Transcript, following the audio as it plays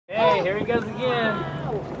Hey, here he goes again.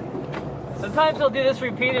 Sometimes he'll do this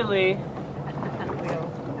repeatedly.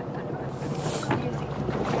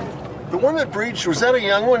 The one that breached, was that a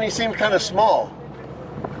young one? He seemed kind of small.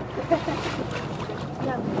 Oh,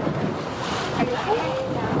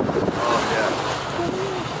 yeah.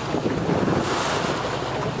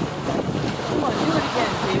 Come on, do it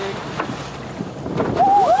again, dude.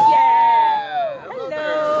 Yeah.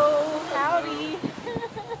 Hello. Howdy.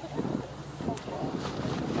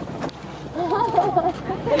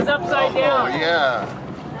 He's upside down. Oh, yeah.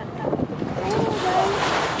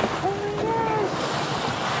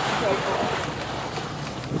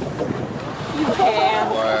 You can.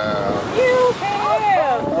 Wow. You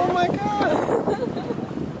can. Oh, my God.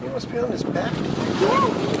 He must be on his back. Yeah, it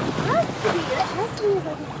has to be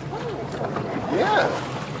like a 20 or something. Yeah.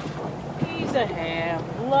 He's a ham.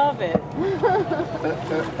 Love it.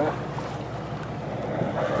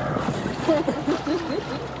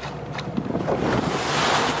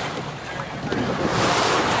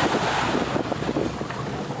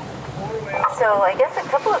 So I guess a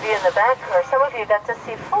couple of you in the back, or some of you got to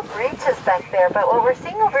see full breaches back there, but what we're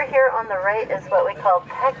seeing over here on the right is what we call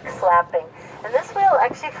pec slapping. And this whale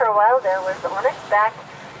actually for a while there was on its back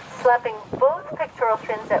slapping both pectoral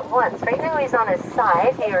fins at once. Right now he's on his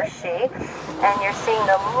side, he or she, and you're seeing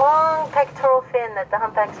the long pectoral fin that the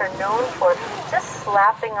humpbacks are known for, just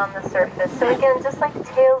slapping on the surface. So again, just like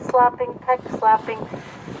tail slapping, pec slapping,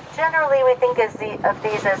 generally we think of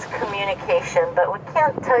these as communication, but we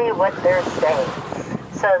can't tell you what they're saying.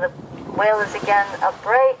 So the whale is again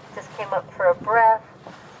upright, just came up for a breath.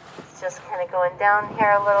 It's just kind of going down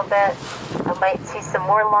here a little bit. I might see some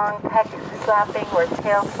more long pec slapping or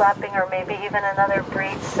tail slapping or maybe even another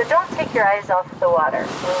breach. So don't take your eyes off the water.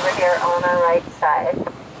 Over here on our right side.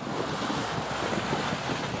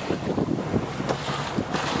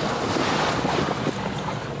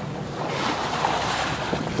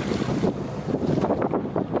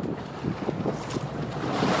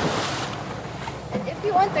 And if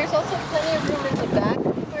you want, there's also plenty of room in the back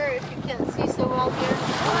where if you can't see